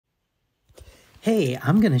Hey,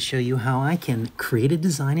 I'm going to show you how I can create a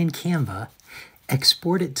design in Canva,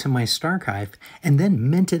 export it to my Starchive, and then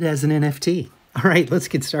mint it as an NFT. All right, let's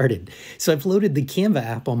get started. So I've loaded the Canva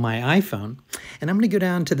app on my iPhone, and I'm going to go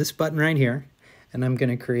down to this button right here, and I'm going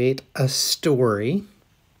to create a story.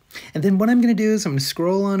 And then what I'm going to do is I'm going to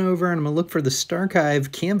scroll on over, and I'm going to look for the Starchive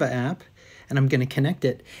Canva app, and I'm going to connect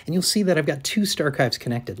it. And you'll see that I've got two Starchives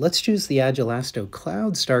connected. Let's choose the Agelasto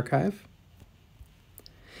Cloud Starchive.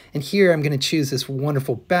 And here I'm going to choose this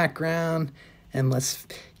wonderful background, and let's,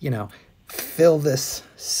 fill this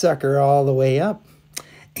sucker all the way up.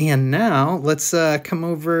 And now let's come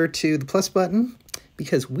over to the plus button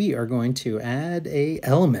because we are going to add a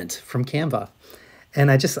element from Canva.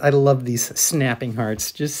 And I love these snapping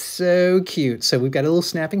hearts, just so cute. So we've got a little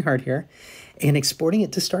snapping heart here, and exporting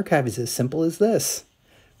it to Starchive is as simple as this.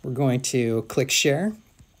 We're going to click share.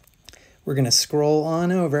 We're going to scroll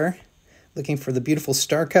on over, looking for the beautiful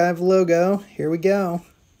Starchive logo. Here we go.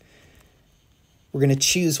 We're going to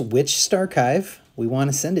choose which Starchive we want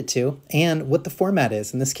to send it to and what the format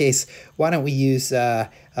is. In this case, why don't we use a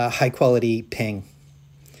high quality ping?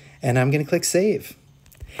 And I'm going to click save.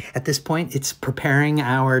 At this point, it's preparing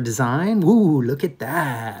our design. Ooh, look at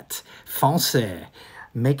that. Fancy.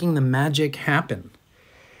 Making the magic happen.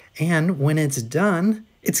 And when it's done,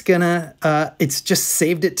 it's just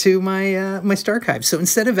saved it to my my Starchive. So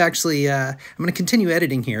instead of actually, I'm gonna continue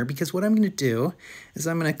editing here because what I'm gonna do is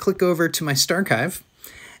I'm gonna click over to my Starchive,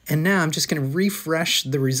 and now I'm just gonna refresh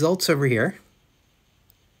the results over here.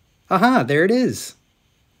 Aha, there it is.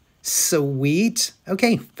 Sweet.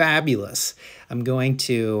 Okay, fabulous. I'm going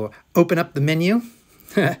to open up the menu,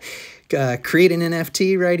 create an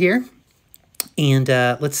NFT right here, and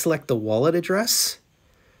let's select the wallet address.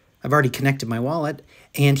 I've already connected my wallet,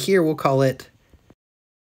 and here we'll call it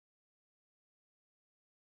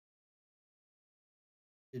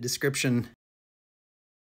the description.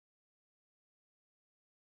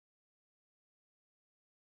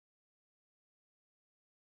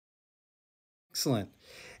 Excellent.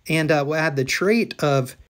 And we'll add the trait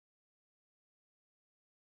of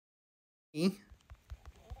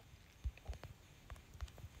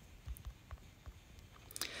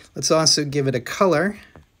let's also give it a color.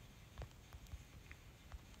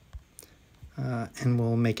 And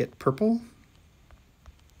we'll make it purple.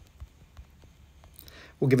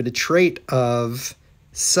 We'll give it a trait of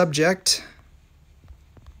subject.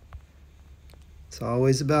 It's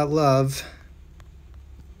always about love.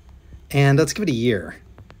 And let's give it a year.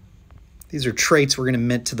 These are traits we're going to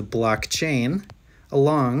mint to the blockchain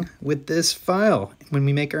along with this file when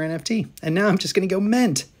we make our NFT. And now I'm just going to go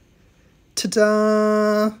mint.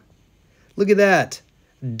 Ta-da! Look at that.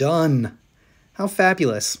 Done. How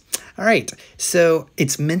fabulous. All right, so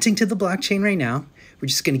it's minting to the blockchain right now. We're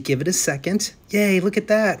just going to give it a second. Yay, look at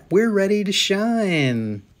that. We're ready to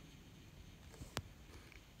shine.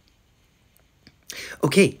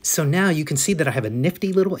 Okay, so now you can see that I have a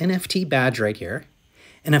nifty little NFT badge right here.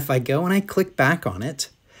 And if I go and I click back on it,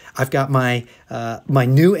 I've got my, my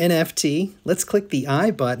new NFT. Let's click the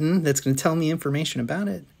I button. That's going to tell me information about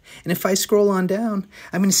it. And if I scroll on down,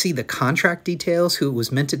 I'm going to see the contract details, who it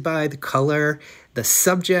was minted by, the color, the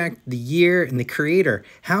subject, the year, and the creator.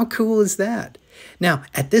 How cool is that? Now,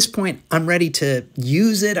 at this point, I'm ready to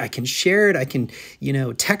use it. I can share it. I can,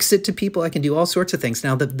 text it to people. I can do all sorts of things.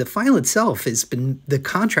 Now, the file itself the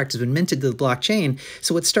contract has been minted to the blockchain.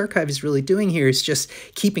 So what Starchive is really doing here is just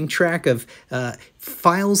keeping track of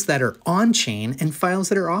files that are on-chain and files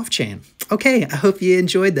that are off-chain. Okay, I hope you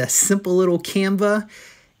enjoyed the simple little Canva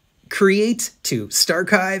create to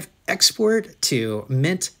Starchive, export to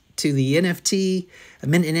mint to the NFT,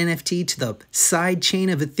 mint an NFT to the side chain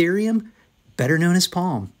of Ethereum, better known as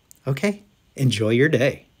Palm. Okay, enjoy your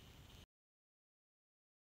day.